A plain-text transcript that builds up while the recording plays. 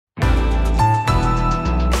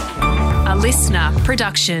listener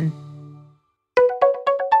production.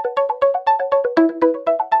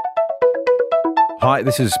 Hi,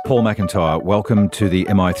 this is Paul McIntyre. Welcome to the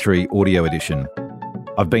MI3 audio edition.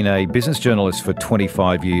 I've been a business journalist for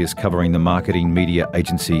 25 years covering the marketing, media,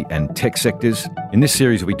 agency and tech sectors. In this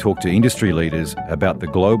series, we talk to industry leaders about the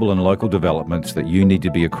global and local developments that you need to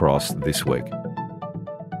be across this week.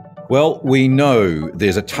 Well, we know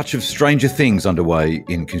there's a touch of stranger things underway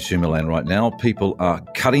in consumer land right now. People are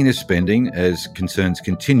cutting their spending as concerns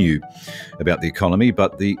continue about the economy,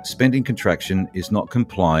 but the spending contraction is not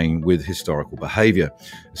complying with historical behaviour.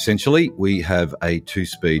 Essentially, we have a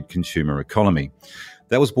two-speed consumer economy.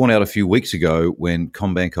 That was borne out a few weeks ago when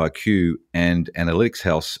Commbank IQ and analytics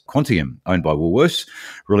house Quantium, owned by Woolworths,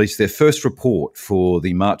 released their first report for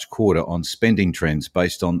the March quarter on spending trends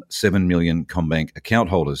based on 7 million Commbank account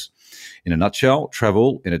holders. In a nutshell,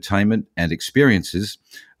 travel, entertainment and experiences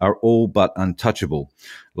are all but untouchable.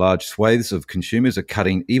 Large swathes of consumers are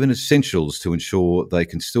cutting even essentials to ensure they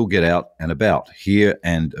can still get out and about, here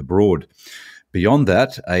and abroad. Beyond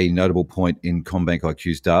that, a notable point in Commbank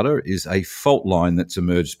IQ's data is a fault line that's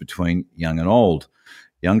emerged between young and old.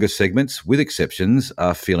 Younger segments, with exceptions,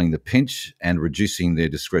 are feeling the pinch and reducing their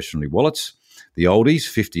discretionary wallets. The oldies,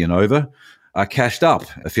 50 and over, are cashed up,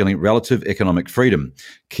 are feeling relative economic freedom.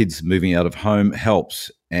 Kids moving out of home helps.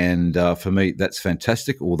 And for me, that's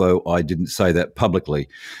fantastic, although I didn't say that publicly.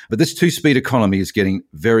 But this two-speed economy is getting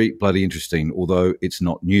very bloody interesting, although it's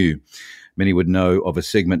not new. Many would know of a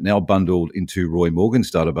segment now bundled into Roy Morgan's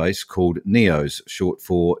database called NEOs, short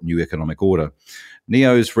for New Economic Order.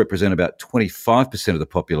 NEOs represent about 25% of the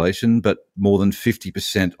population, but more than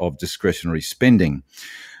 50% of discretionary spending.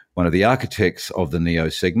 One of the architects of the NEO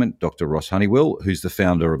segment, Dr. Ross Honeywell, who's the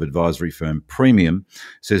founder of advisory firm Premium,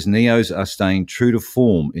 says NEOs are staying true to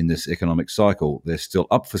form in this economic cycle. They're still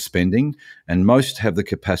up for spending, and most have the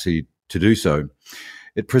capacity to do so.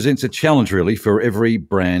 It presents a challenge, really, for every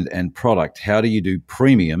brand and product. How do you do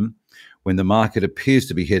premium when the market appears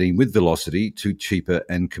to be heading with velocity to cheaper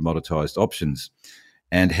and commoditized options?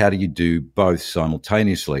 And how do you do both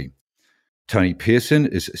simultaneously? Tony Pearson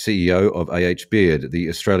is CEO of Beard, the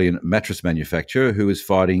Australian mattress manufacturer who is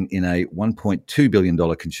fighting in a $1.2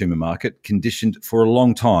 billion consumer market conditioned for a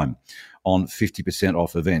long time on 50%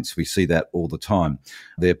 off events. We see that all the time.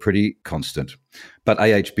 They're pretty constant. But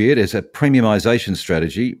Beard has a premiumisation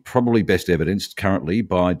strategy, probably best evidenced currently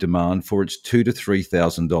by demand for its $2,000 to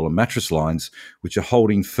 $3,000 mattress lines, which are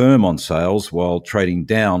holding firm on sales while trading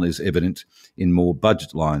down is evident in more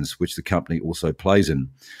budget lines, which the company also plays in.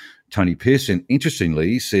 Tony Pearson,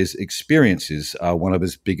 interestingly, says experiences are one of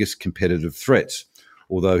his biggest competitive threats,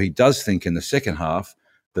 although he does think in the second half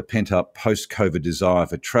the pent-up post-COVID desire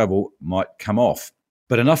for travel might come off.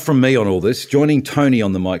 But enough from me on all this. Joining Tony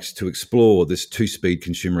on the mics to explore this two-speed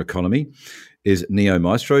consumer economy is Neo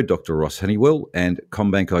Maestro, Dr. Ross Honeywell, and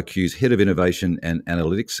Commbank IQ's Head of Innovation and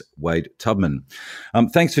Analytics, Wade Tubman.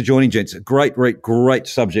 Thanks for joining, gents. Great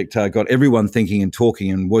subject. Got everyone thinking and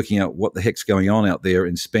talking and working out what the heck's going on out there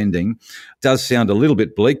in spending. Does sound a little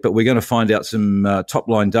bit bleak, but we're going to find out some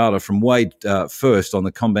top-line data from Wade first on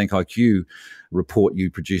the Commbank IQ report you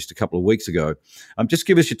produced a couple of weeks ago. Just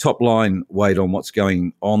give us your top line, Wade, on what's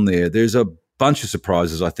going on there. There's a bunch of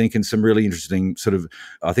surprises, I think, and some really interesting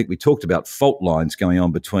I think we talked about fault lines going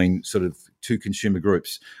on between sort of two consumer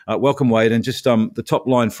groups. Welcome, Wade. And just the top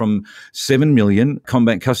line from 7 million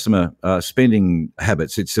Commbank customer spending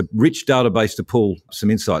habits. It's a rich database to pull some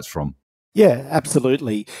insights from. Yeah,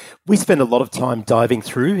 absolutely. We spend a lot of time diving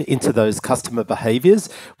through into those customer behaviours.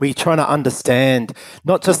 We're trying to understand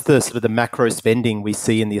not just the sort of the macro spending we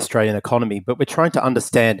see in the Australian economy, but we're trying to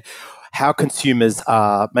understand how consumers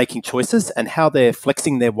are making choices and how they're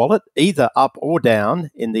flexing their wallet either up or down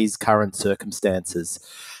in these current circumstances.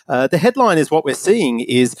 The headline is what we're seeing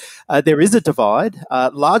is there is a divide,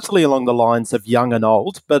 largely along the lines of young and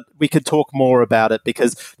old, but we could talk more about it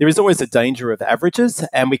because there is always a danger of averages,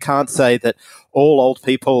 and we can't say that all old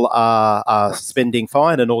people are spending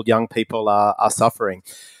fine and all young people are suffering.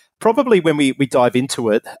 Probably when we dive into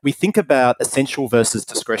it, we think about essential versus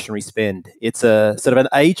discretionary spend. It's a sort of an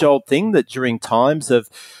age-old thing that during times of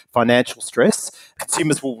financial stress,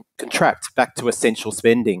 consumers will contract back to essential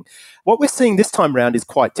spending. What we're seeing this time around is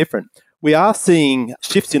quite different. We are seeing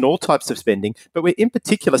shifts in all types of spending, but we're in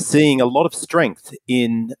particular seeing a lot of strength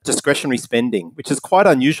in discretionary spending, which is quite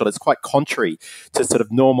unusual. It's quite contrary to sort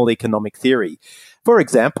of normal economic theory. For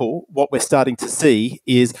example, what we're starting to see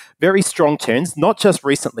is very strong trends, not just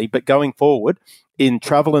recently, but going forward in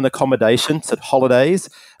travel and accommodation, so holidays,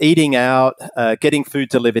 eating out, getting food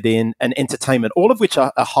delivered in, and entertainment, all of which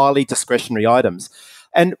are highly discretionary items.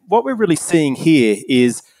 And what we're really seeing here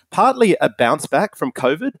is partly a bounce back from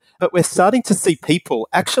COVID, but we're starting to see people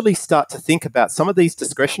actually start to think about some of these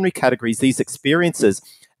discretionary categories, these experiences,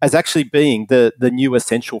 as actually being the new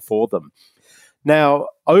essential for them. Now,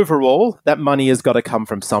 overall, that money has got to come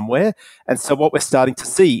from somewhere. And so what we're starting to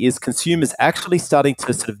see is consumers actually starting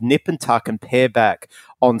to sort of nip and tuck and pare back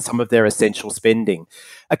on some of their essential spending.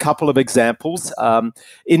 A couple of examples.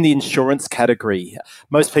 In the insurance category,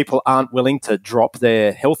 most people aren't willing to drop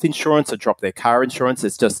their health insurance or drop their car insurance.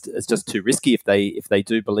 It's just too risky if they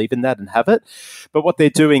do believe in that and have it. But what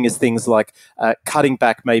they're doing is things like cutting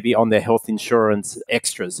back maybe on their health insurance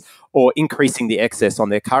extras or increasing the excess on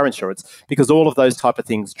their car insurance, because all of those type of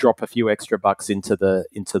things drop a few extra bucks into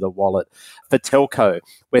the wallet. For telco,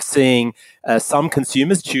 we're seeing some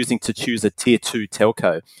consumers choosing to choose a tier 2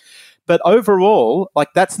 telco. But overall,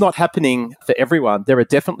 that's not happening for everyone. There are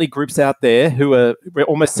definitely groups out there we're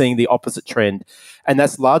almost seeing the opposite trend, and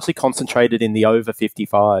that's largely concentrated in the over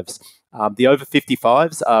 55s. The over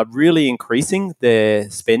 55s are really increasing their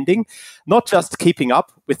spending, not just keeping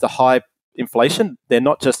up with the high inflation. They're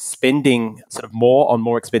not just spending sort of more on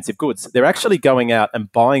more expensive goods. They're actually going out and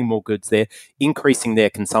buying more goods. They're increasing their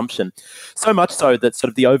consumption. So much so that sort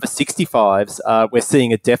of the over 65s, we're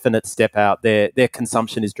seeing a definite step out. Their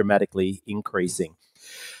consumption is dramatically increasing.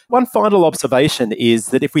 One final observation is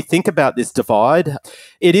that if we think about this divide,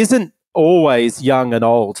 it isn't always young and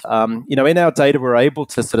old. In our data, we're able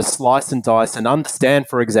to sort of slice and dice and understand,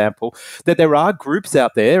 for example, that there are groups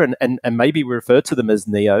out there, and maybe we refer to them as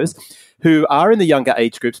neos, who are in the younger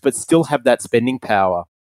age groups but still have that spending power.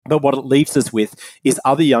 But what it leaves us with is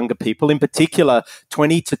other younger people, in particular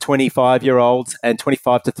 20 to 25-year-olds and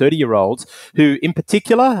 25 to 30-year-olds, who in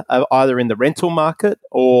particular are either in the rental market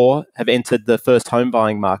or have entered the first home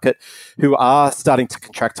buying market, who are starting to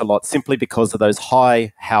contract a lot simply because of those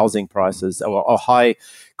high housing prices or high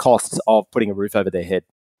costs of putting a roof over their head.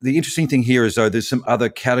 The interesting thing here is, though, there's some other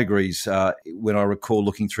categories. When I recall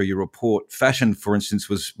looking through your report, fashion, for instance,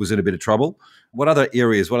 was in a bit of trouble. What other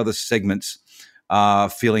areas, what other segments are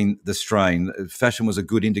feeling the strain? Fashion was a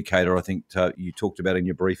good indicator, I think you talked about in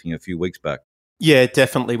your briefing a few weeks back. Yeah,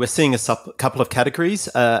 definitely. We're seeing a couple of categories,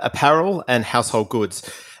 apparel and household goods.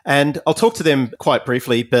 And I'll talk to them quite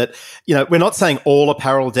briefly, but we're not saying all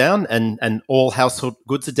apparel down and all household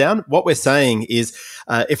goods are down. What we're saying is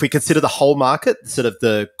if we consider the whole market, sort of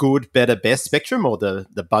the good, better, best spectrum, or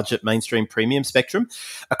the budget, mainstream, premium spectrum,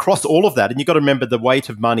 across all of that, and you've got to remember the weight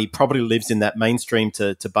of money probably lives in that mainstream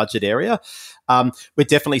to budget area, we're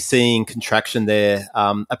definitely seeing contraction there.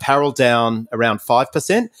 Apparel down around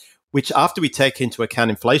 5%, which after we take into account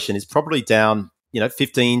inflation is probably down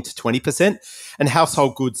 15 to 20%, and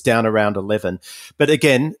household goods down around 11. But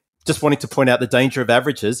again, just wanting to point out the danger of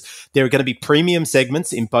averages, there are going to be premium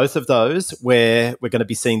segments in both of those where we're going to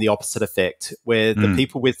be seeing the opposite effect, where the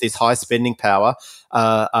people with this high spending power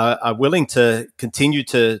are willing to continue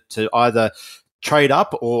to either trade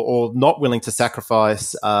up or not willing to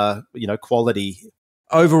sacrifice, quality.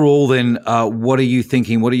 Overall, then, what are you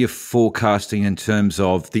thinking? What are you forecasting in terms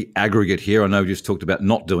of the aggregate here? I know we just talked about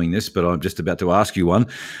not doing this, but I'm just about to ask you one.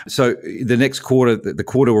 So the next quarter, the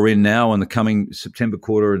quarter we're in now and the coming September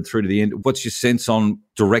quarter and through to the end, what's your sense on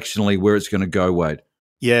directionally where it's going to go, Wade?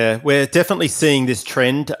 Yeah, we're definitely seeing this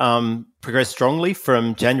trend progress strongly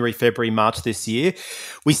from January, February, March this year.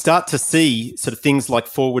 We start to see sort of things like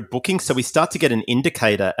forward bookings. So we start to get an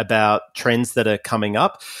indicator about trends that are coming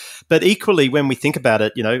up. But equally, when we think about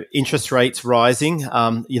it, interest rates rising,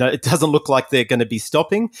 it doesn't look like they're going to be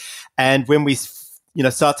stopping. And when we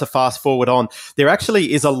start to fast forward on, there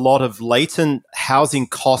actually is a lot of latent housing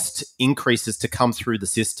cost increases to come through the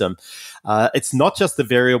system. It's not just the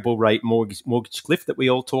variable rate mortgage cliff that we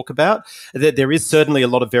all talk about. There is certainly a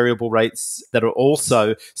lot of variable rates that are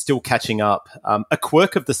also still catching up. A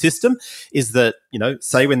quirk of the system is that,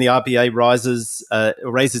 say when the RBA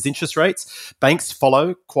raises interest rates, banks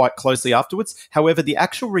follow quite closely afterwards. However, the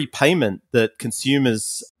actual repayment that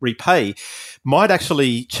consumers repay might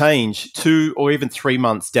actually change 2 or even 3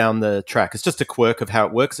 months down the track. It's just a quirk of how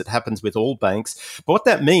it works. It happens with all banks. But what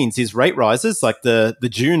that means is rate rises, like the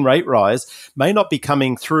June rate rise, may not be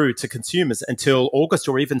coming through to consumers until August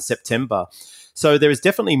or even September. So there is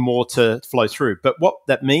definitely more to flow through. But what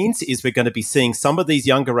that means is we're going to be seeing some of these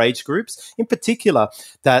younger age groups, in particular,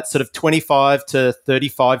 that sort of 25 to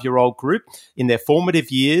 35-year-old group in their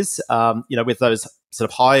formative years, with those sort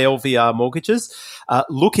of high LVR mortgages,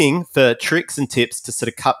 looking for tricks and tips to sort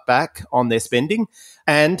of cut back on their spending.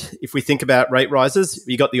 And if we think about rate rises,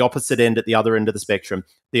 you got the opposite end at the other end of the spectrum.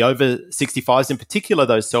 The over 65s in particular,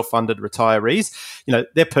 those self-funded retirees,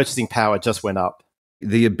 their purchasing power just went up.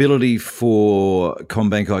 The ability for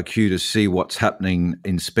Commbank IQ to see what's happening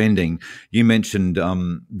in spending. You mentioned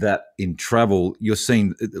that in travel, you're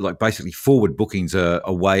seeing like basically forward bookings are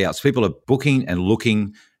way out. So people are booking and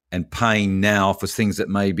looking and paying now for things that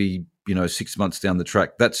may be 6 months down the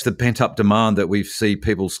track. That's the pent up demand that we see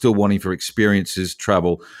people still wanting for experiences,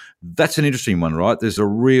 travel. That's an interesting one, right? There's a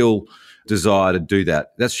real desire to do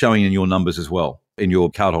that. That's showing in your numbers as well, in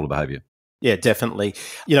your cardholder behavior. Yeah, definitely.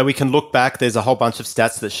 We can look back. There's a whole bunch of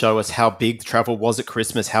stats that show us how big travel was at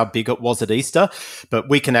Christmas, how big it was at Easter. But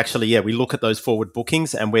we can actually, we look at those forward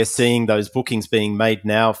bookings and we're seeing those bookings being made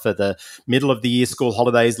now for the middle of the year, school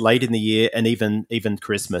holidays, late in the year, and even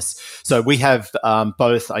Christmas. So we have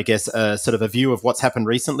both, I guess, sort of a view of what's happened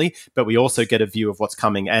recently, but we also get a view of what's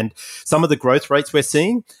coming. And some of the growth rates we're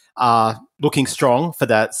seeing are looking strong for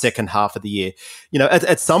that second half of the year.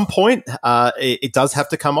 At some point, it does have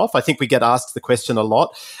to come off. I think we get asked the question a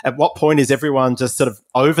lot. At what point is everyone just sort of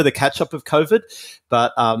over the catch-up of COVID?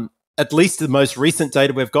 But at least the most recent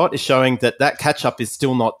data we've got is showing that catch-up is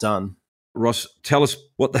still not done. Ross, tell us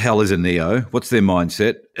what the hell is a NEO? What's their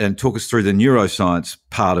mindset? And talk us through the neuroscience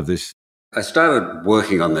part of this. I started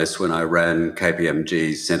working on this when I ran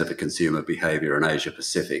KPMG's Centre for Consumer Behaviour in Asia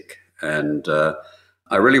Pacific. And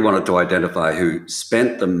I really wanted to identify who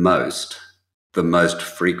spent the most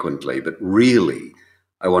frequently, but really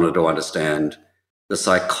I wanted to understand the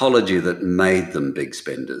psychology that made them big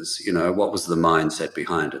spenders. What was the mindset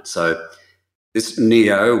behind it? So this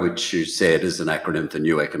NEO, which you said is an acronym for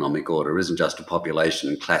New Economic Order, isn't just a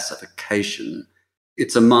population classification.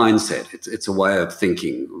 It's a mindset. It's a way of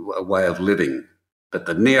thinking, a way of living. But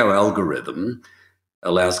the NEO algorithm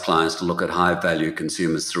allows clients to look at high-value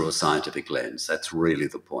consumers through a scientific lens. That's really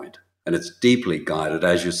the point. And it's deeply guided,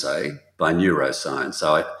 as you say, by neuroscience.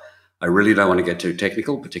 So I really don't want to get too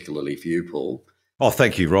technical, particularly for you, Paul. Oh,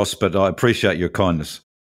 thank you, Ross, but I appreciate your kindness.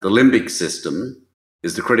 The limbic system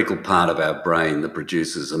is the critical part of our brain that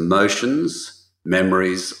produces emotions,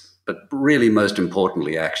 memories, but really most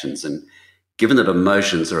importantly, actions. And given that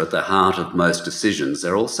emotions are at the heart of most decisions,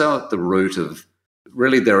 they're also at the root of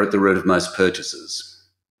most purchases.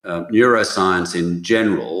 Neuroscience in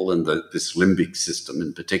general and this limbic system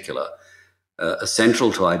in particular are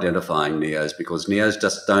central to identifying NEOs, because NEOs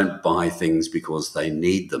just don't buy things because they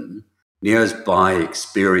need them. NEOs buy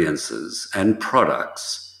experiences and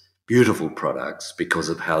products, beautiful products, because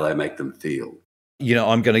of how they make them feel.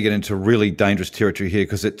 I'm going to get into really dangerous territory here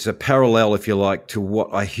because it's a parallel, if you like, to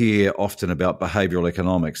what I hear often about behavioral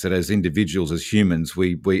economics, that as individuals, as humans,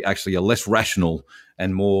 we actually are less rational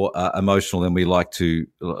and more emotional than we like to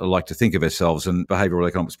think of ourselves, and behavioral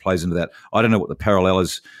economics plays into that. I don't know what the parallel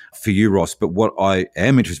is for you, Ross, but what I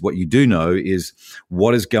am interested, what you do know, is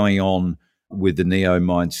what is going on with the NEO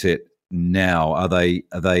mindset now. Are they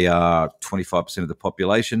 25% of the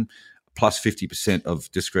population, plus 50%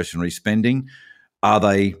 of discretionary spending? Are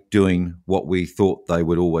they doing what we thought they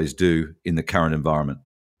would always do in the current environment?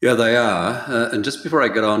 Yeah, they are. And just before I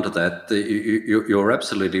get on to that, you're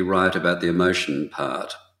absolutely right about the emotion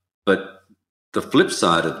part. But the flip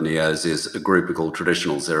side of NEOs is a group we call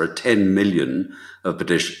traditionals. There are 10 million of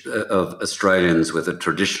Australians with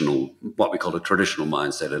what we call a traditional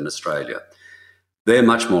mindset in Australia. They're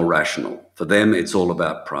much more rational. For them, it's all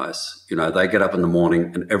about price. They get up in the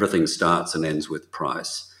morning and everything starts and ends with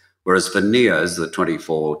price. Whereas for NEOs, the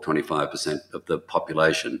 25% of the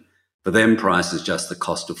population, for them, price is just the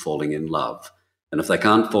cost of falling in love. And if they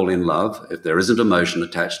can't fall in love, if there isn't emotion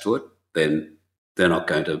attached to it, then they're not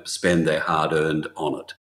going to spend their hard-earned on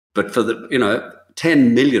it. But for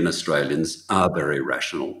 10 million Australians are very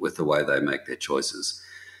rational with the way they make their choices.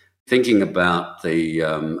 Thinking about the,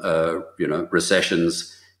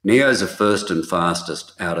 recessions, NEOs are first and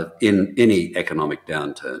fastest out of in any economic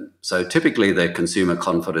downturn. So typically their consumer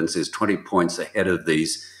confidence is 20 points ahead of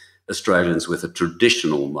these Australians with a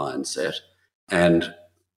traditional mindset. And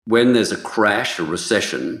when there's a crash, a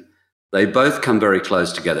recession, they both come very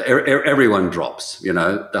close together. Everyone drops,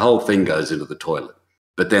 the whole thing goes into the toilet.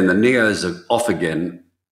 But then the NEOs are off again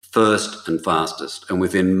first and fastest. And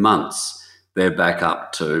within months, they're back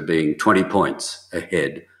up to being 20 points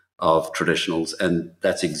ahead of traditionals, and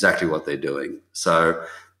that's exactly what they're doing. So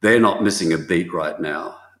they're not missing a beat right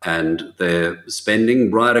now, and they're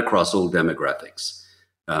spending right across all demographics,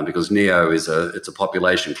 because NEO it's a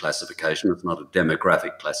population classification. It's not a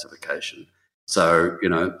demographic classification. So,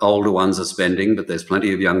 older ones are spending, but there's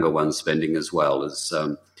plenty of younger ones spending as well, as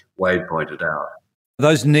Wade pointed out.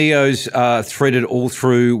 Those NEOs are threaded all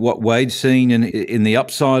through what Wade's seen in the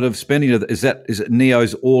upside of spending. Is it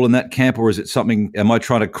NEOs all in that camp, or is it something? Am I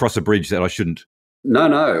trying to cross a bridge that I shouldn't?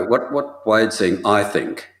 No. What Wade's seeing, I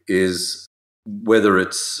think, is whether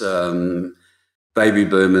it's baby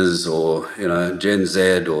boomers or Gen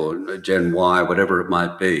Z or Gen Y, whatever it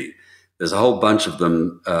might be. There's a whole bunch of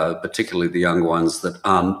them, particularly the young ones, that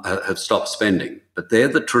have stopped spending. But they're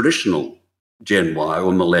the traditional Gen Y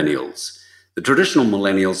or millennials. The traditional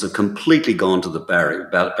millennials have completely gone to the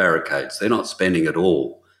barricades. They're not spending at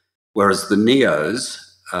all. Whereas the neos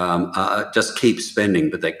just keep spending,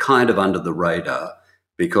 but they're kind of under the radar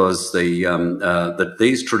because these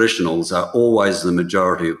traditionals are always the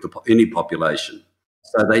majority of any population.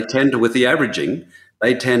 So they tend to, with the averaging,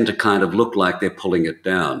 they tend to kind of look like they're pulling it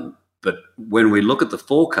down. But when we look at the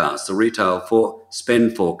forecasts, the retail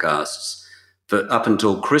spend forecasts for up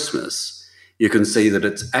until Christmas, you can see that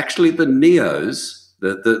it's actually the neos.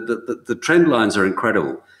 The trend lines are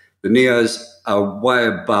incredible. The neos are way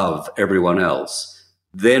above everyone else.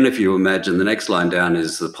 Then if you imagine the next line down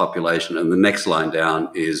is the population and the next line down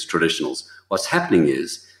is traditionals. What's happening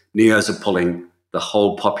is neos are pulling the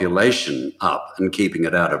whole population up and keeping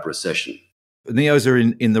it out of recession. Neos are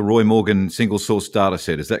in the Roy Morgan single source data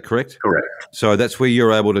set, is that correct? Correct. So that's where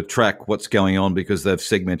you're able to track what's going on because they've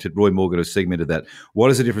segmented, Roy Morgan has segmented that.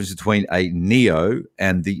 What is the difference between a neo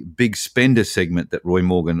and the big spender segment that Roy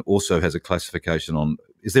Morgan also has a classification on?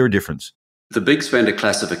 Is there a difference? The big spender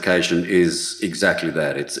classification is exactly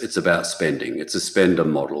that. It's about spending. It's a spender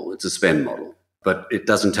model. It's a spend model. But it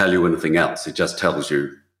doesn't tell you anything else. It just tells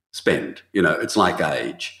you spend. It's like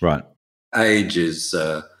age. Right. Age is...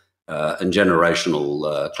 and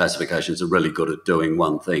generational classifications are really good at doing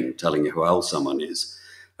one thing, telling you how old someone is.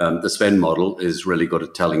 The spend model is really good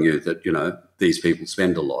at telling you that, these people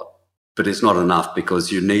spend a lot. But it's not enough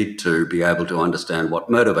because you need to be able to understand what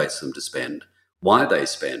motivates them to spend, why they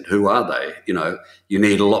spend, who are they. You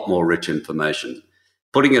need a lot more rich information.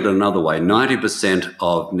 Putting it another way, 90%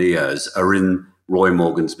 of neos are in Roy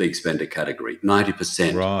Morgan's big spender category.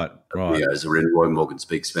 90% of neos are in Roy Morgan's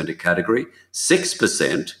big spender category.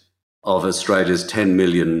 6% of Australia's 10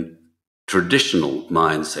 million traditional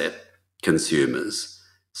mindset consumers,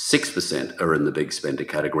 6% are in the big spender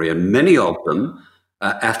category, and many of them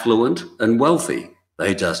are affluent and wealthy.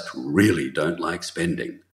 They just really don't like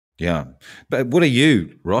spending. Yeah. But what are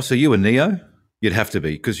you, Ross? Are you a neo? You'd have to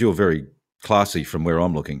be because you're very classy from where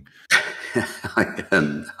I'm looking. I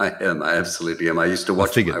am. I absolutely am. I used to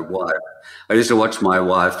watch my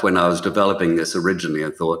wife when I was developing this originally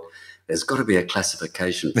and thought, there's got to be a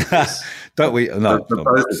classification for this. Don't we? No,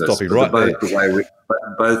 both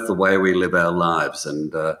the way we live our lives.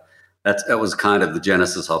 And that was kind of the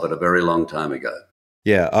genesis of it a very long time ago.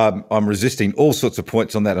 Yeah, I'm resisting all sorts of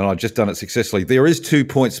points on that, and I've just done it successfully. There is 2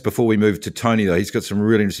 points before we move to Tony, though. He's got some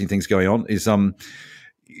really interesting things going on.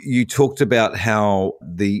 You talked about how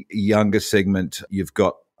the younger segment, you've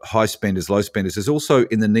got high spenders, low spenders. There's also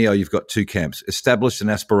in the neo, you've got two camps, established and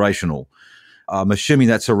aspirational. I'm assuming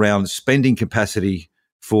that's around spending capacity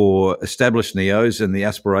for established neos, and the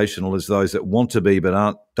aspirational is those that want to be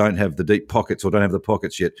but don't have the deep pockets or don't have the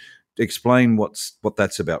pockets yet. Explain what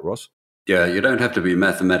that's about, Ross. Yeah, you don't have to be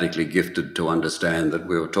mathematically gifted to understand that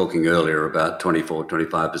we were talking earlier about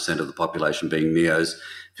 25% of the population being neos,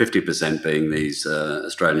 50% being these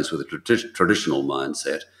Australians with a traditional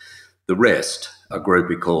mindset. The rest, a group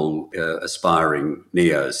we call aspiring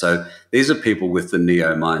neos. So these are people with the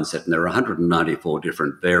neo mindset, and there are 194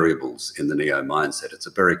 different variables in the neo mindset. It's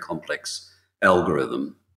a very complex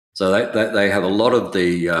algorithm. So they have a lot of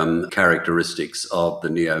the characteristics of the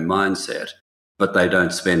neo mindset, but they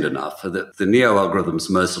don't spend enough. The neo algorithm's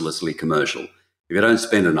mercilessly commercial. If you don't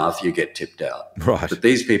spend enough, you get tipped out. Right. But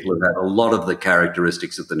these people who have a lot of the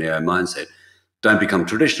characteristics of the neo mindset don't become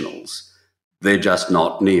traditionals. They're just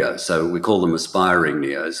not neo. So we call them aspiring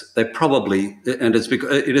neos. They're probably, and it's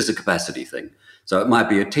because it is a capacity thing. So it might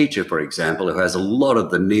be a teacher, for example, who has a lot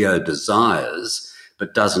of the neo desires,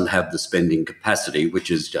 but doesn't have the spending capacity, which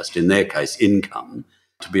is just in their case, income,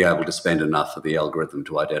 to be able to spend enough for the algorithm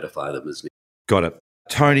to identify them as neo. Got it.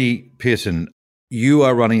 Tony Pearson, you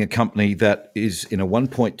are running a company that is in a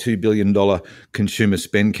 $1.2 billion consumer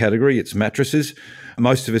spend category. It's mattresses.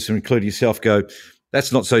 Most of us, including yourself, go,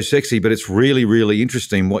 that's not so sexy, but it's really, really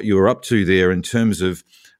interesting what you're up to there in terms of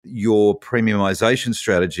your premiumisation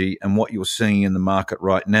strategy and what you're seeing in the market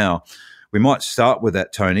right now. We might start with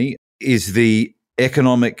that, Tony. Is the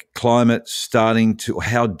economic climate starting to,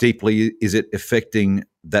 how deeply is it affecting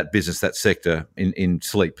that business, that sector in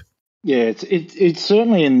sleep? Yeah, it's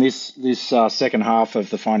certainly in this second half of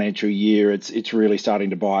the financial year, it's really starting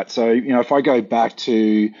to bite. So, if I go back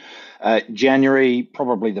to January,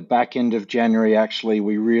 probably the back end of January, actually,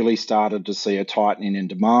 we really started to see a tightening in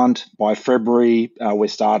demand. By February, we're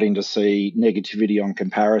starting to see negativity on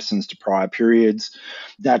comparisons to prior periods.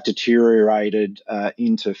 That deteriorated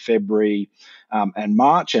into February and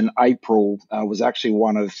March, and April was actually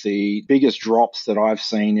one of the biggest drops that I've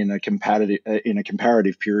seen in a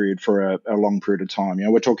comparative period for a long period of time.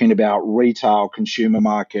 We're talking about retail consumer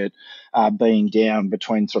market being down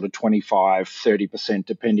between sort of 25-30%,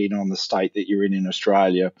 depending on the state that you're in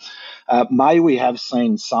Australia. May we have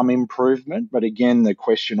seen some improvement, but again, the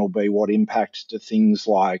question will be what impact do things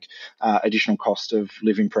like additional cost of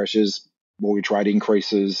living pressures, mortgage rate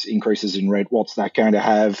increases in rent, what's that going to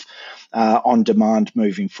have on demand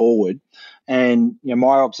moving forward? And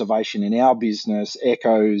my observation in our business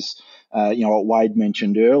echoes what Wade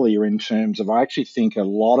mentioned earlier in terms of I actually think a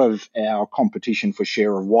lot of our competition for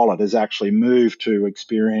share of wallet has actually moved to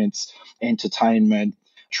experience, entertainment,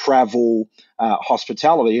 travel,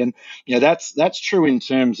 hospitality. And that's true in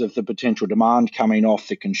terms of the potential demand coming off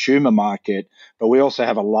the consumer market, but we also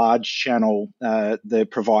have a large channel that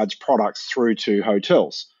provides products through to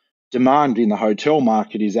hotels. Demand in the hotel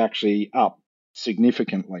market is actually up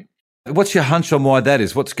significantly. What's your hunch on why that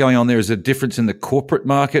is? What's going on there? Is there a difference in the corporate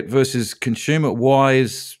market versus consumer? Why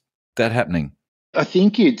is that happening? I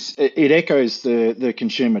think it echoes the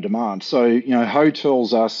consumer demand. So,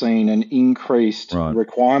 hotels are seeing an increased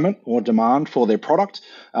requirement or demand for their product.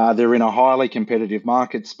 They're in a highly competitive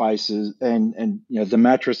market spaces, and the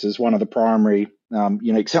mattress is one of the primary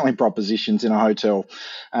unique selling propositions in a hotel.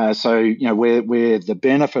 So, where the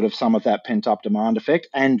benefit of some of that pent-up demand effect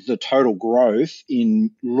and the total growth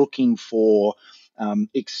in looking for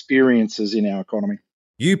experiences in our economy.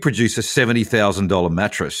 You produce a $70,000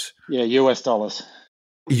 mattress. Yeah, US dollars.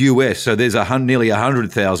 US, so there's nearly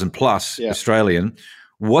 100,000 plus Australian.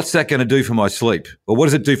 What's that going to do for my sleep? Or what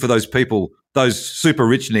does it do for those people, those super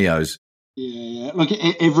rich neos? Yeah, look,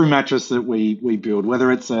 every mattress that we build,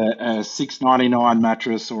 whether it's a $699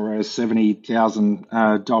 mattress or a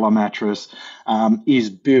 $70,000 mattress, is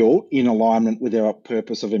built in alignment with our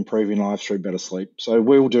purpose of improving lives through better sleep. So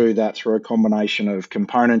we'll do that through a combination of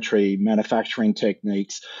componentry, manufacturing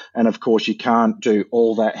techniques, and of course you can't do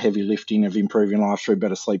all that heavy lifting of improving life through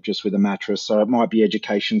better sleep just with a mattress. So it might be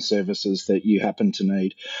education services that you happen to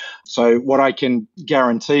need. So what I can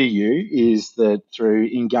guarantee you is that through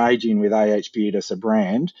engaging with AH Beard as a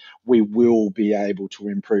brand, we will be able to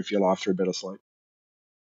improve your life through better sleep.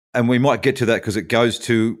 And we might get to that because it goes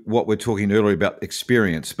to what we're talking earlier about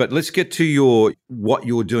experience. But let's get to what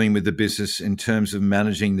you're doing with the business in terms of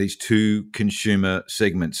managing these two consumer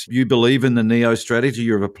segments. You believe in the NEO strategy.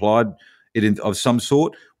 You've applied it of some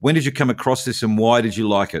sort. When did you come across this and why did you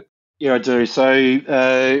like it? Yeah, I do. So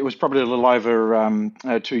it was probably a little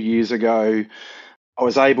over 2 years ago. I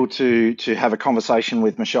was able to have a conversation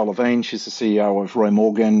with Michelle Levine. She's the CEO of Roy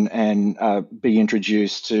Morgan, and be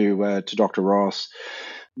introduced to Dr. Ross.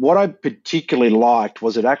 What I particularly liked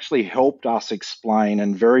was it actually helped us explain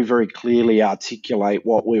and very, very clearly articulate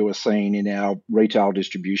what we were seeing in our retail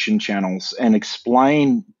distribution channels and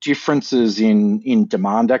explain differences in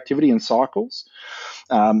demand activity and cycles.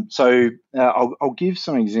 So I'll give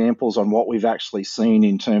some examples on what we've actually seen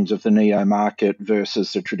in terms of the NEO market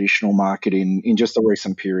versus the traditional market in just the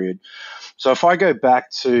recent period. So if I go back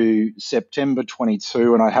to September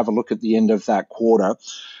 22 and I have a look at the end of that quarter,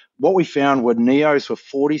 what we found were NEOs were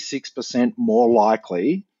 46% more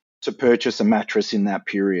likely to purchase a mattress in that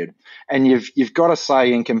period. And you've got to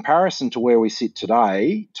say, in comparison to where we sit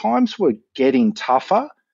today, times were getting tougher,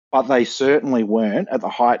 but they certainly weren't at the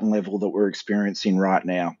heightened level that we're experiencing right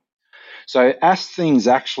now. So as things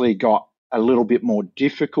actually got a little bit more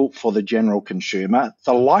difficult for the general consumer,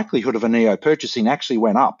 the likelihood of a NEO purchasing actually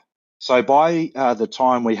went up. So by the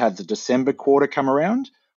time we had the December quarter come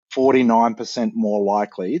around, 49% more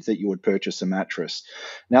likely that you would purchase a mattress.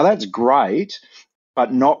 Now that's great,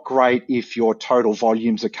 but not great if your total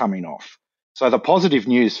volumes are coming off. So the positive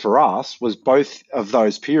news for us was both of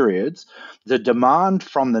those periods, the demand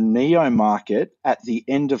from the NEO market at the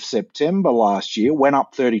end of September last year went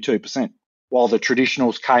up 32%, while the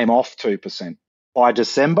traditionals came off 2%. By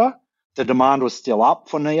December, the demand was still up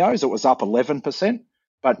for NEOs. It was up 11%.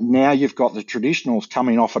 But now you've got the traditionals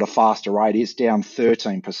coming off at a faster rate. It's down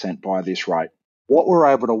 13% by this rate. What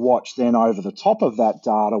we're able to watch then over the top of that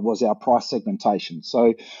data was our price segmentation.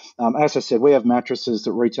 So as I said, we have mattresses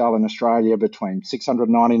that retail in Australia between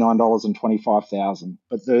 $699 and $25,000.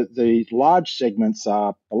 But the large segments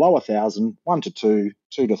are below $1,000, 1 to 2,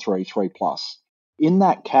 2 to 3, 3 plus. In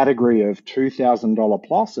that category of $2,000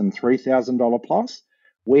 plus and $3,000 plus,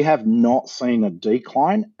 we have not seen a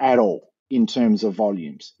decline at all. in terms of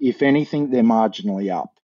volumes. If anything, they're marginally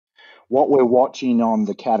up. What we're watching on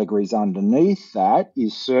the categories underneath that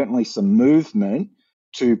is certainly some movement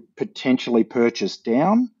to potentially purchase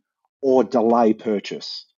down or delay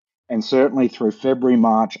purchase. And certainly through February,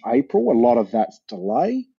 March, April, a lot of that's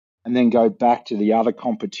delay. And then go back to the other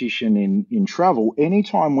competition in travel.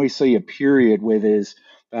 Anytime we see a period where there's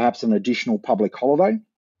perhaps an additional public holiday,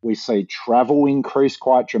 we see travel increase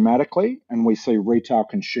quite dramatically, and we see retail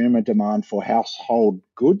consumer demand for household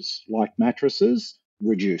goods like mattresses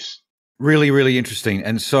reduce. Really, really interesting.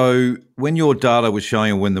 And so when your data was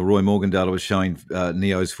showing, or when the Roy Morgan data was showing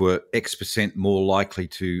Neos were X% more likely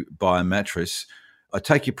to buy a mattress, I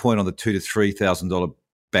take your point on the $2,000 to $3,000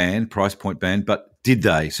 band, price point band, but did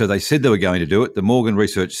they? So they said they were going to do it. The Morgan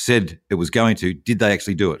research said it was going to. Did they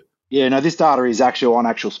actually do it? Yeah, no, this data is actual on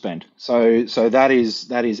actual spend. So that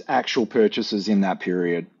is actual purchases in that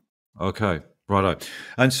period. Okay, righto.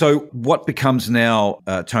 And so what becomes now,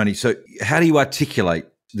 Tony, so how do you articulate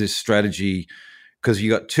this strategy? Because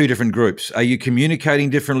you got two different groups. Are you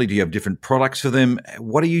communicating differently? Do you have different products for them?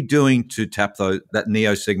 What are you doing to tap that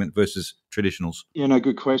Neo segment versus traditionals? Yeah, no,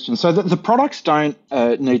 good question. So the products don't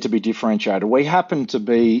need to be differentiated. We happen to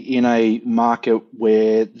be in a market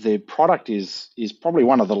where the product is probably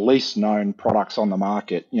one of the least known products on the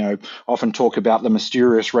market. You know, often talk about the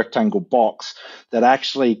mysterious rectangle box that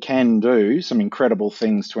actually can do some incredible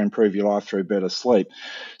things to improve your life through better sleep.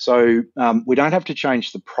 So we don't have to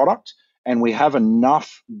change the product. And we have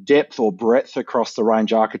enough depth or breadth across the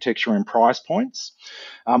range architecture and price points.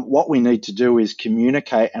 What we need to do is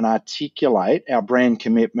communicate and articulate our brand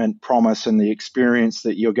commitment, promise, and the experience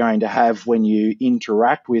that you're going to have when you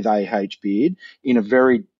interact with Beard in a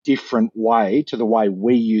very different way to the way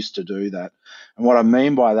we used to do that. And what I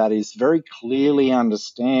mean by that is very clearly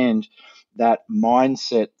understand that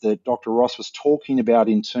mindset that Dr. Ross was talking about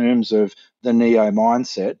in terms of the Neo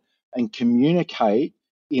mindset, and communicate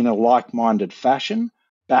in a like-minded fashion,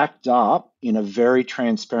 backed up in a very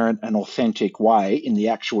transparent and authentic way in the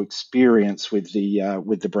actual experience with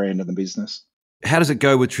the brand and the business. How does it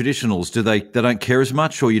go with traditionals? Do they don't care as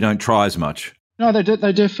much, or you don't try as much? No, they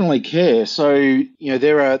definitely care. So, you know,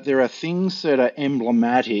 there are things that are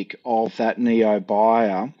emblematic of that Neo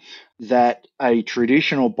buyer that a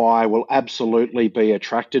traditional buyer will absolutely be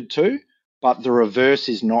attracted to, but the reverse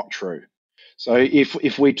is not true. So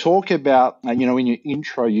if we talk about, you know, in your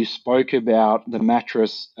intro, you spoke about the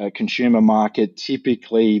mattress consumer market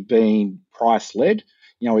typically being price-led.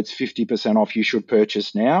 You know, it's 50% off, you should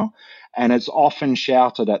purchase now. And it's often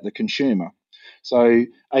shouted at the consumer. So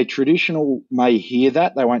a traditional may hear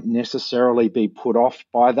that. They won't necessarily be put off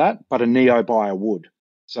by that, but a Neo buyer would.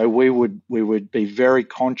 So we would be very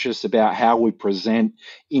conscious about how we present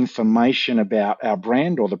information about our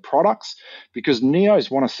brand or the products, because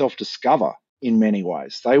Neos want to self-discover in many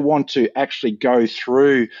ways. They want to actually go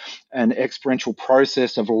through an experiential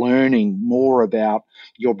process of learning more about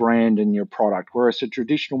your brand and your product, whereas a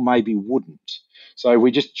traditional maybe wouldn't. So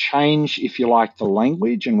we just change, if you like, the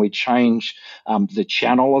language, and we change the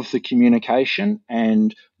channel of the communication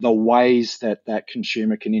and the ways that that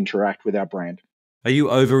consumer can interact with our brand. Are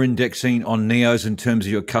you over-indexing on Neos in terms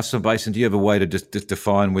of your customer base? And do you have a way to just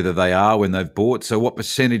define whether they are when they've bought? So what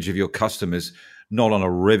percentage of your customers, not on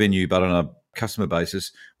a revenue but on a customer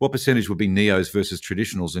basis, what percentage would be Neos versus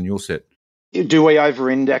traditionals in your set? Do we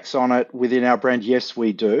over-index on it within our brand? Yes,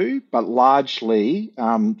 we do, but largely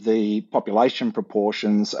the population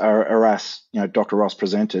proportions are as, you know, Dr. Ross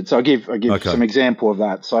presented. So I'll give some example of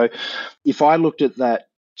that. So if I looked at that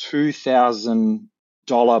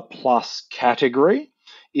 $2,000 plus category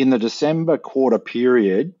in the December quarter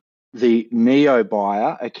period, the Neo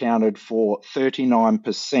buyer accounted for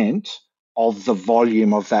 39% of the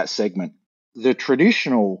volume of that segment. The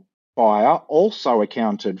traditional buyer also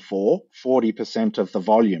accounted for 40% of the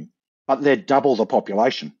volume, but they're double the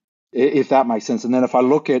population, if that makes sense. And then if I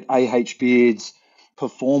look at Beard's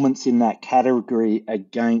performance in that category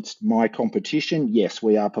against my competition, yes,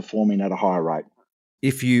 we are performing at a higher rate.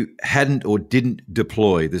 If you hadn't or didn't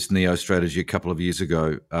deploy this Neo strategy a couple of years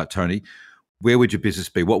ago, Tony, where would your business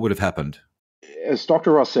be? What would have happened? As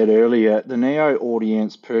Dr. Ross said earlier, the Neo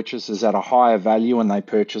audience purchases at a higher value and they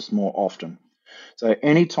purchase more often. So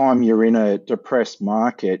anytime you're in a depressed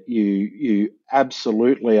market, you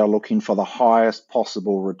absolutely are looking for the highest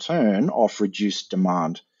possible return off reduced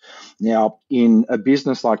demand. Now, in a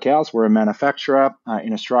business like ours, we're a manufacturer.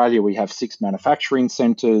 In Australia, we have 6 manufacturing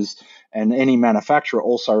centres, and any manufacturer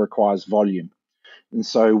also requires volume. And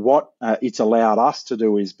so what it's allowed us to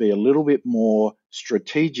do is be a little bit more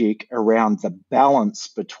strategic around the balance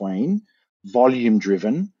between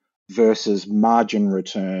volume-driven versus margin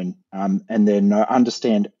return, and then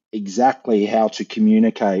understand exactly how to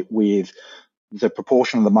communicate with the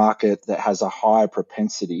proportion of the market that has a higher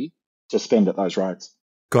propensity to spend at those rates.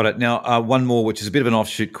 Got it. Now, one more, which is a bit of an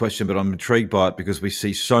offshoot question, but I'm intrigued by it because we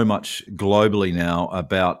see so much globally now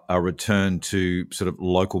about a return to sort of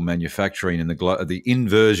local manufacturing and the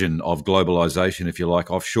inversion of globalization, if you like,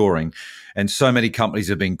 offshoring. And so many companies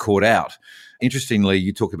have been caught out. Interestingly,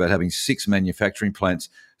 you talk about having 6 manufacturing plants.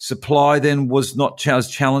 Supply then was not as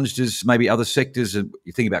challenged as maybe other sectors.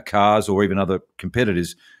 You think about cars or even other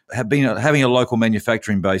competitors have been having a local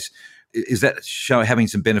manufacturing base. Is that having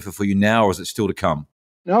some benefit for you now, or is it still to come?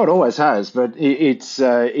 No, it always has, but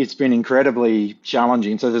it's been incredibly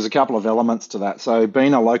challenging. So there's a couple of elements to that. So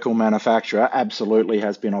being a local manufacturer absolutely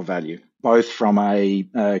has been of value, both from a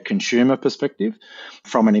consumer perspective,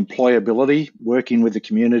 from an employability, working with the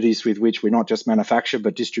communities with which we not just manufacture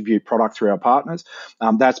but distribute product through our partners.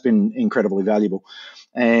 That's been incredibly valuable.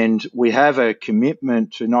 And we have a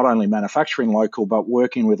commitment to not only manufacturing local, but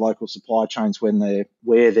working with local supply chains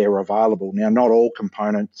where they're available. Now, not all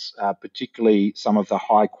components, particularly some of the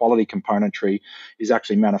high quality componentry, is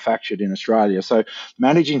actually manufactured in Australia. So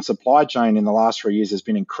managing supply chain in the last 3 years has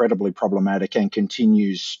been incredibly problematic and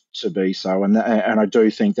continues to be so. And I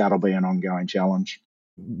do think that'll be an ongoing challenge.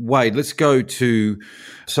 Wade, let's go to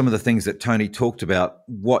some of the things that Tony talked about,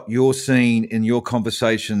 what you're seeing in your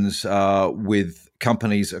conversations with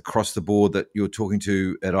companies across the board that you're talking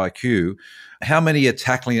to at IQ. How many are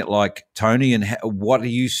tackling it like Tony, and what are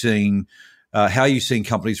you seeing? How are you seeing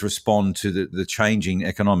companies respond to the changing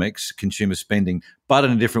economics, consumer spending, but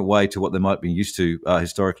in a different way to what they might be used to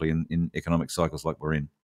historically in economic cycles like we're in?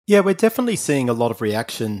 Yeah, we're definitely seeing a lot of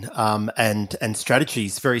reaction and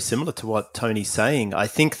strategies very similar to what Tony's saying. I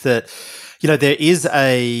think that, there is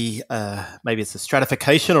maybe it's a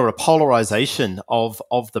stratification or a polarization of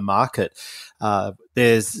the market.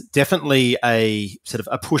 There's definitely a sort of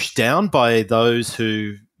a push down by those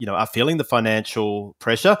who, are feeling the financial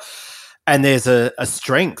pressure. And there's a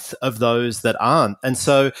strength of those that aren't. And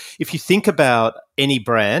so if you think about any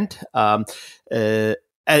brand,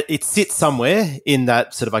 it sits somewhere in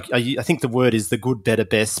that sort of, I think the word is the good, better,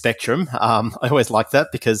 best spectrum. I always like that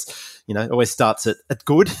because, it always starts at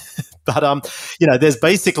good. But, there's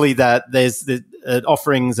basically there's the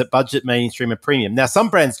offerings at budget, mainstream, and premium. Now, some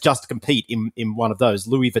brands just compete in one of those.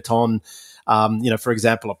 Louis Vuitton, for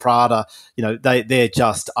example, a Prada, they're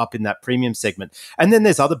just up in that premium segment. And then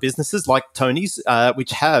there's other businesses like Tony's,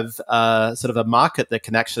 which have sort of a market that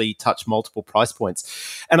can actually touch multiple price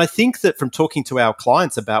points. And I think that from talking to our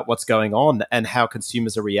clients about what's going on and how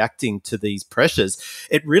consumers are reacting to these pressures,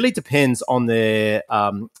 it really depends on their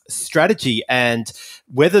strategy and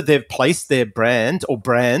whether they've placed their brand or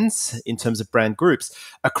brands in terms of brand groups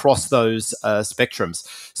across those spectrums.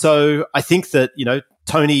 So I think that,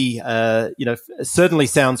 Tony, certainly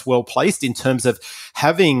sounds well placed in terms of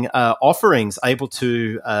having offerings able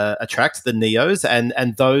to attract the neos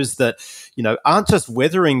and those that aren't just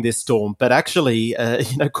weathering this storm, but actually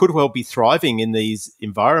could well be thriving in these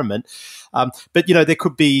environment. But there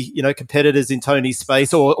could be competitors in Tony's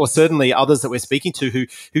space, or certainly others that we're speaking to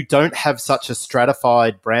who don't have such a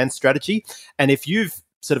stratified brand strategy. And if you've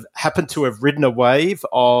sort of happened to have ridden a wave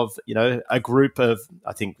of, a group of,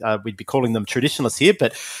 I think we'd be calling them traditionalists here,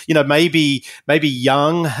 but, maybe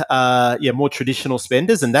young, more traditional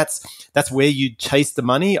spenders. And that's where you chase the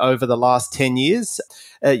money over the last 10 years.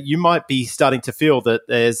 You might be starting to feel that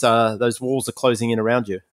there's those walls are closing in around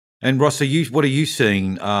you. And Ross, what are you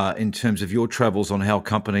seeing in terms of your travels on how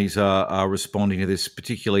companies are responding to this,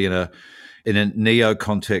 particularly in a neo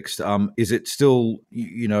context? Is it still,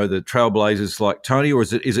 the trailblazers like Tony, or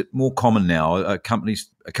is it more common now?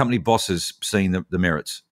 Company bosses seeing the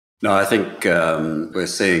merits? No, I think we're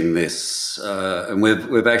seeing this, and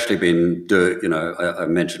we've actually been doing. I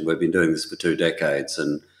mentioned we've been doing this for 2 decades,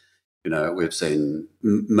 and we've seen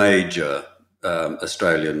major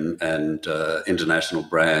Australian and international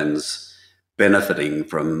brands benefiting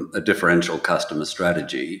from a differential customer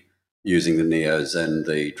strategy using the neos and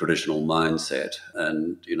the traditional mindset.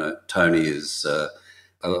 And, Tony is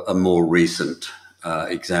a more recent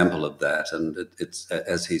example of that. And it's,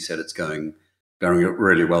 as he said, it's going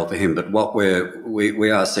really well for him. But what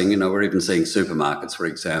we are seeing, we're even seeing supermarkets, for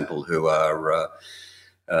example, who are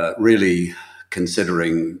really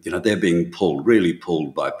considering, they're being really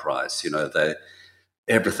pulled by price. They're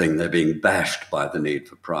being bashed by the need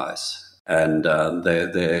for price. And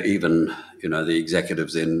they're even, the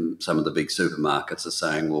executives in some of the big supermarkets are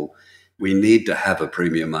saying, well, we need to have a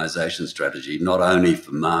premiumisation strategy, not only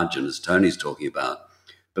for margin, as Tony's talking about,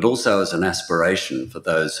 but also as an aspiration for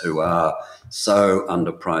those who are so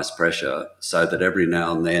under price pressure, so that every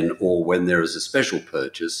now and then, or when there is a special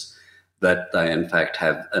purchase, that they in fact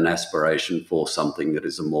have an aspiration for something that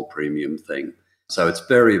is a more premium thing. So it's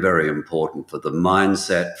very, very important for the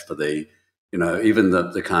mindset, for the, even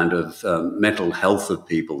the kind of mental health of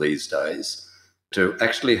people these days, to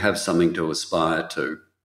actually have something to aspire to.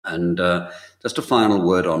 And just a final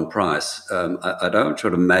word on price. I don't try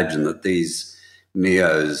to imagine that these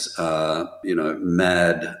neos are,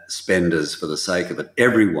 mad spenders for the sake of it.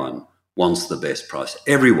 Everyone wants the best price.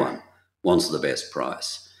 Everyone wants the best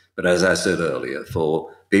price. But as I said earlier,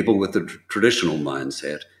 for people with the traditional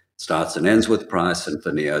mindset, it starts and ends with price, and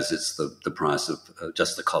for neos, it's the price of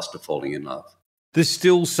just the cost of falling in love. There's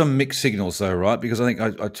still some mixed signals though, right? Because I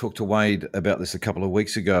think I talked to Wade about this a couple of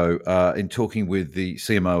weeks ago in talking with the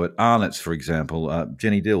CMO at Arnott's, for example.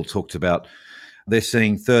 Jenny Dill talked about they're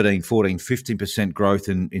seeing 13, 14, 15% growth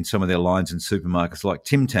in some of their lines in supermarkets like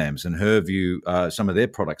Tim Tams. And her view, some of their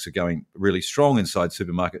products are going really strong inside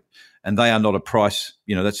supermarket. And they are not a price,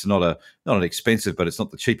 that's not an expensive, but it's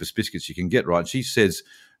not the cheapest biscuits you can get, right? She says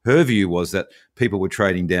her view was that people were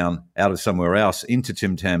trading down out of somewhere else into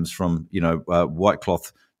Tim Tams from, white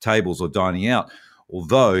cloth tables or dining out.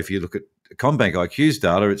 Although if you look at Commbank IQ's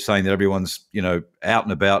data, it's saying that everyone's, out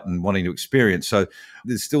and about and wanting to experience. So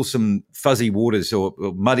there's still some fuzzy waters or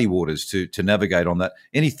muddy waters to navigate on that.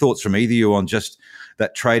 Any thoughts from either of you on just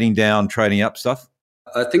that trading down, trading up stuff?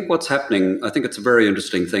 I think what's happening, I think it's a very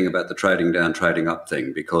interesting thing about the trading down, trading up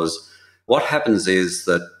thing, because what happens is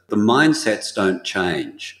that the mindsets don't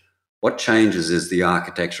change. What changes is the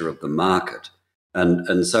architecture of the market.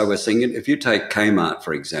 And so we're seeing it. If you take Kmart,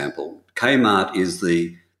 for example, Kmart is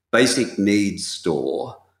the basic needs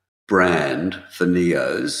store brand for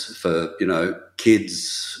neos, for,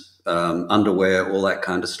 kids, underwear, all that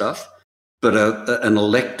kind of stuff, but an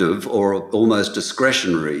elective or almost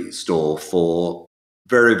discretionary store for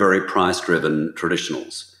very, very price-driven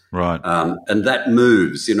traditionals. Right. And that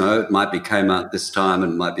moves, it might be Kmart this time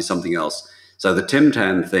and it might be something else. So the Tim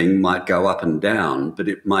Tam thing might go up and down, but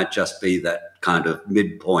it might just be that kind of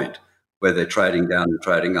midpoint where they're trading down and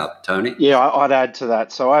trading up. Tony? Yeah, I'd add to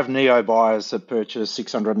that. So I have neo buyers that purchase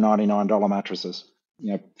 $699 mattresses,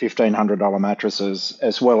 $1,500 mattresses,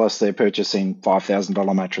 as well as they're purchasing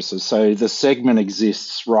 $5,000 mattresses. So the segment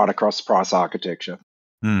exists right across price architecture.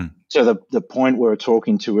 So the point we were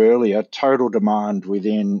talking to earlier, total demand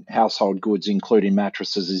within household goods, including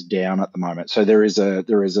mattresses, is down at the moment. So there is a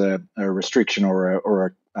restriction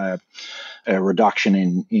or a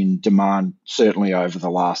reduction in demand, certainly over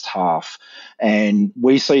the last half. And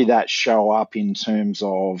we see that show up in terms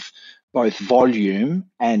of both volume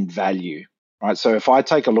and value, right? So if I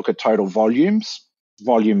take a look at total volumes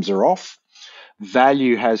are off.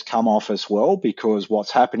 Value has come off as well, because what's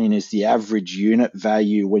happening is the average unit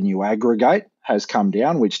value when you aggregate has come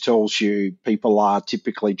down, which tells you people are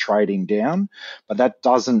typically trading down, but that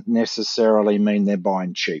doesn't necessarily mean they're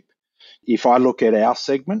buying cheap. If I look at our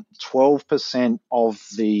segment, 12% of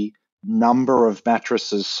the number of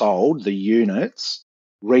mattresses sold, the units,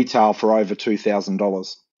 retail for over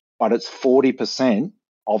 $2,000, but it's 40%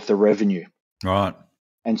 of the revenue. Right.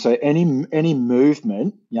 And so any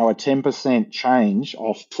movement, a 10% change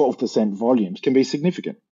of 12% volumes can be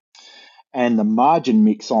significant. And the margin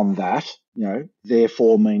mix on that,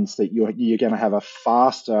 therefore means that you're going to have a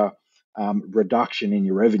faster reduction in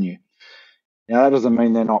your revenue. Now that doesn't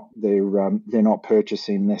mean they're not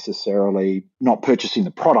purchasing necessarily, not purchasing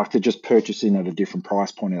the product, they're just purchasing at a different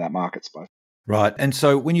price point in that market space. Right. And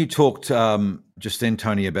so when you talked just then,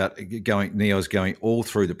 Tony, about neos going all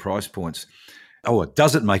through the price points, it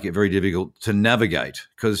doesn't make it very difficult to navigate,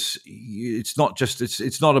 because it's not just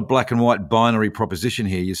it's not a black and white binary proposition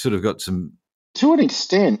here. You sort of got some. To an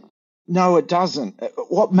extent, no, it doesn't.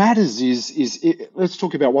 What matters is let's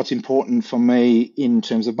talk about what's important for me in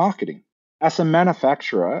terms of marketing. As a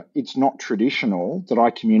manufacturer, it's not traditional that I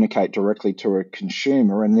communicate directly to a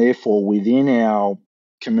consumer, and therefore within our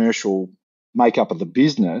commercial makeup of the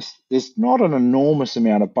business, there's not an enormous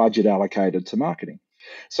amount of budget allocated to marketing.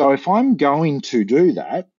 So if I'm going to do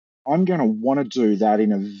that, I'm going to want to do that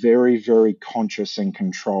in a very, very conscious and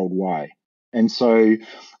controlled way. And so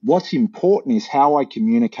what's important is how I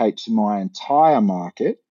communicate to my entire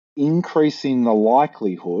market, increasing the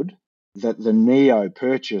likelihood that the neo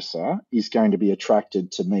purchaser is going to be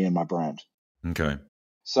attracted to me and my brand. Okay.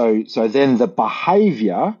 So then the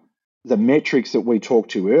behavior, the metrics that we talked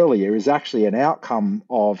to earlier, is actually an outcome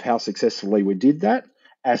of how successfully we did that,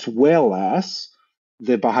 as well as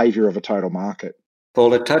the behavior of a total market.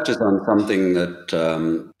 Paul, it touches on something that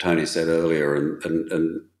Tony said earlier,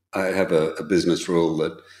 and I have a business rule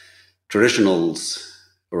that traditionals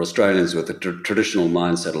or Australians with a traditional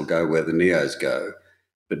mindset will go where the neos go,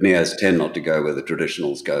 but neos tend not to go where the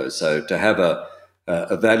traditionals go. So to have a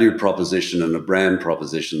value proposition and a brand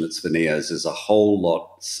proposition that's for neos is a whole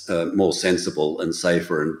lot more sensible and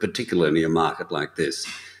safer, and particularly in a market like this,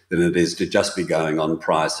 than it is to just be going on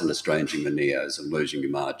price and estranging the neos and losing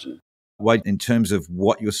your margin. Wade, in terms of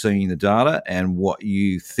what you're seeing in the data and what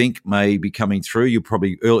you think may be coming through, you're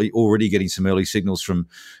probably already getting some early signals from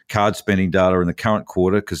card spending data in the current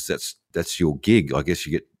quarter, because that's your gig. I guess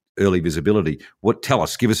you get early visibility. Tell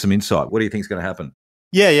us, give us some insight. What do you think is going to happen?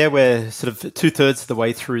 Yeah, we're sort of 2/3 of the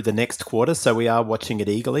way through the next quarter, so we are watching it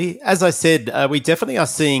eagerly. As I said, we definitely are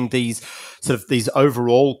seeing these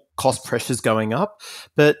overall cost pressures going up.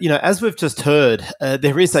 But, as we've just heard,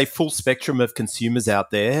 there is a full spectrum of consumers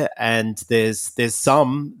out there, and there's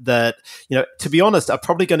some that, to be honest, are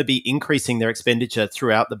probably going to be increasing their expenditure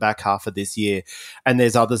throughout the back half of this year. And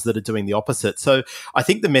there's others that are doing the opposite. So I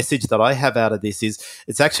think the message that I have out of this is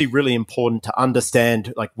it's actually really important to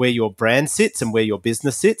understand where your brand sits and where your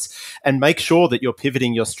business sits, and make sure that you're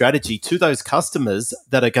pivoting your strategy to those customers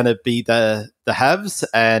that are going to be the haves,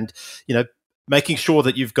 and, making sure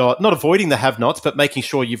that you've got, not avoiding the have-nots, but making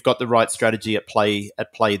sure you've got the right strategy at play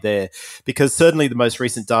there. Because certainly the most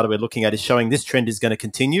recent data we're looking at is showing this trend is going to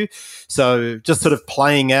continue. So just sort of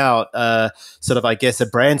playing out a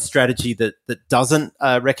brand strategy that doesn't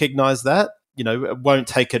recognize that, won't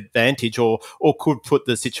take advantage or could put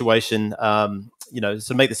the situation,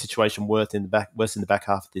 so make the situation worse in the back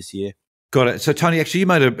half of this year. Got it. So, Tony, actually, you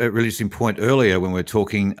made a really interesting point earlier when we were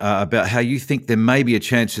talking about how you think there may be a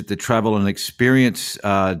chance that the travel and experience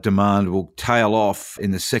demand will tail off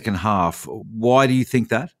in the second half. Why do you think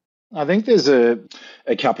that? I think there's a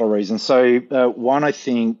couple of reasons. So one, I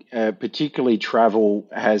think particularly travel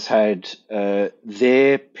has had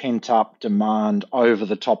their pent-up demand over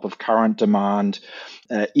the top of current demand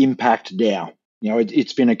impact now.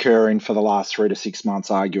 It's been occurring for the last 3 to 6 months,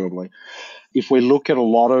 arguably. If we look at a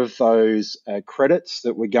lot of those credits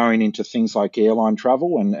that were going into things like airline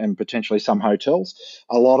travel and potentially some hotels,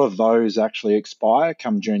 a lot of those actually expire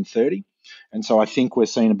come June 30. And so I think we're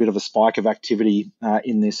seeing a bit of a spike of activity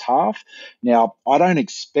in this half. Now, I don't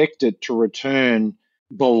expect it to return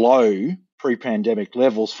below pre-pandemic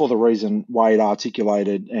levels for the reason Wade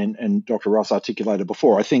articulated and Dr. Ross articulated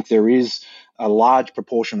before. I think there is a large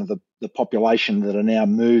proportion of the population that are now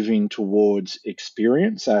moving towards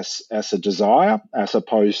experience as a desire, as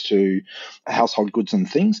opposed to household goods and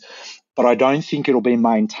things. But I don't think it'll be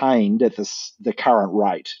maintained at the current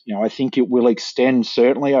rate. I think it will extend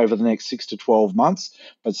certainly over the next 6 to 12 months,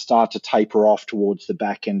 but start to taper off towards the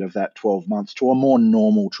back end of that 12 months to a more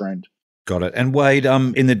normal trend. Got it. And Wade,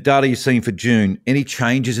 in the data you're seeing for June, any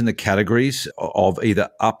changes in the categories of either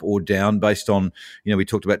up or down based on, we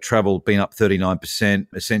talked about travel being up 39%,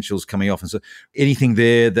 essentials coming off. And so anything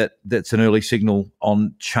there that's an early signal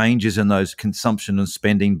on changes in those consumption and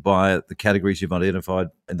spending by the categories you've identified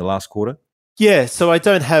in the last quarter? Yeah, so I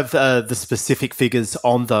don't have the specific figures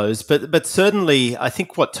on those, but certainly I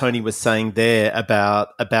think what Tony was saying there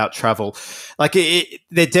about travel,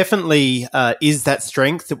 there definitely is that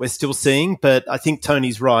strength that we're still seeing. But I think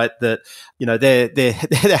Tony's right that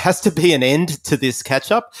there has to be an end to this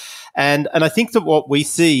catch up. And I think that what we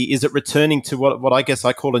see is it returning to what I guess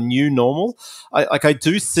I call a new normal. I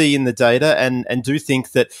do see in the data and do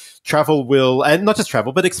think that travel will, and not just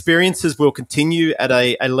travel, but experiences will continue at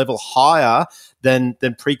a level higher than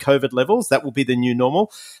pre-COVID levels. That will be the new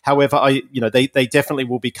normal. However, they definitely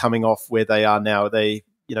will be coming off where they are now.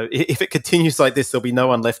 If it continues like this, there'll be no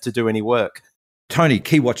one left to do any work. Tony,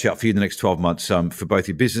 key watch out for you in the next 12 months for both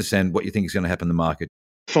your business and what you think is going to happen in the market.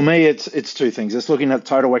 For me, it's two things. It's looking at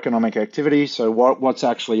total economic activity, so what's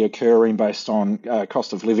actually occurring based on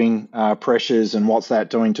cost of living pressures and what's that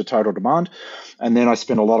doing to total demand. And then I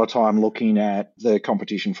spend a lot of time looking at the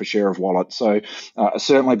competition for share of wallet. So I'll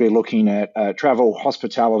certainly be looking at travel,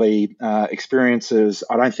 hospitality, experiences.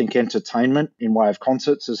 I don't think entertainment in way of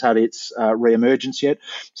concerts has had its re-emergence yet.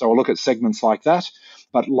 So I'll look at segments like that.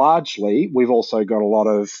 But largely, we've also got a lot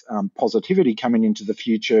of positivity coming into the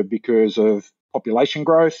future because of population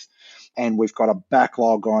growth, and we've got a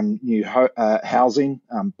backlog on new housing,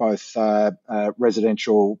 both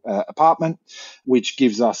residential apartment, which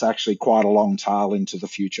gives us actually quite a long tail into the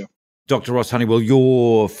future. Dr. Ross Honeywell,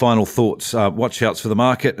 your final thoughts, watch outs for the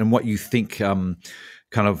market and what you think kind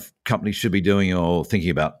of companies should be doing or thinking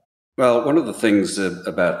about. Well, one of the things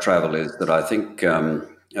about travel is that I think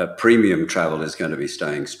premium travel is going to be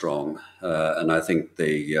staying strong. And I think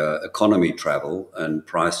the economy travel and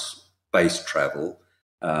price-based travel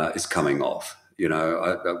is coming off.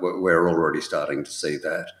 We're already starting to see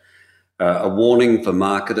that. A warning for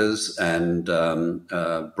marketers and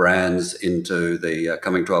brands into the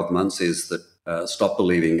coming 12 months is that stop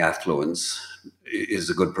believing affluence is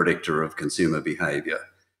a good predictor of consumer behaviour.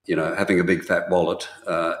 Having a big fat wallet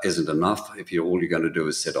isn't enough if all you're going to do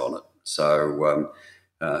is sit on it. So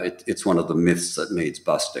it's one of the myths that needs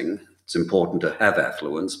busting. It's important to have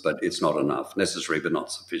affluence, but it's not enough. Necessary, but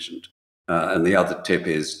not sufficient. And the other tip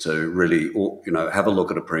is to really, have a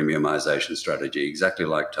look at a premiumisation strategy, exactly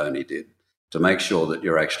like Tony did, to make sure that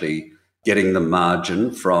you're actually getting the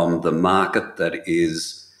margin from the market that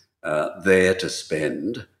is there to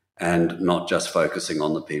spend, and not just focusing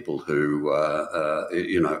on the people who are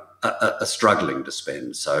struggling to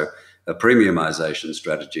spend. So a premiumisation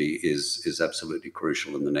strategy is absolutely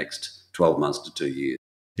crucial in the next 12 months to 2 years.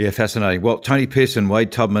 Yeah, fascinating. Well, Tony Pearson,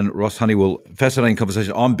 Wade Tubman, Ross Honeywell, fascinating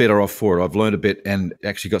conversation. I'm better off for it. I've learned a bit and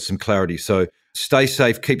actually got some clarity. So stay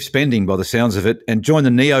safe, keep spending by the sounds of it, and join the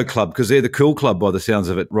Neo Club because they're the cool club by the sounds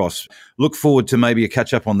of it, Ross. Look forward to maybe a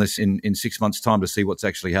catch-up on this in 6 months' time to see what's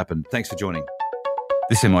actually happened. Thanks for joining.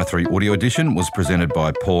 This MI3 audio edition was presented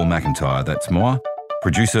by Paul McIntyre, that's moi,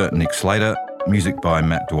 producer Nick Slater, music by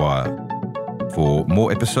Matt Dwyer. For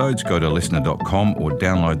more episodes, go to listener.com or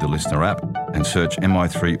download the Listener app and search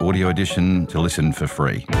MI3 Audio Edition to listen for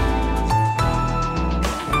free.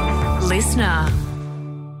 Listener.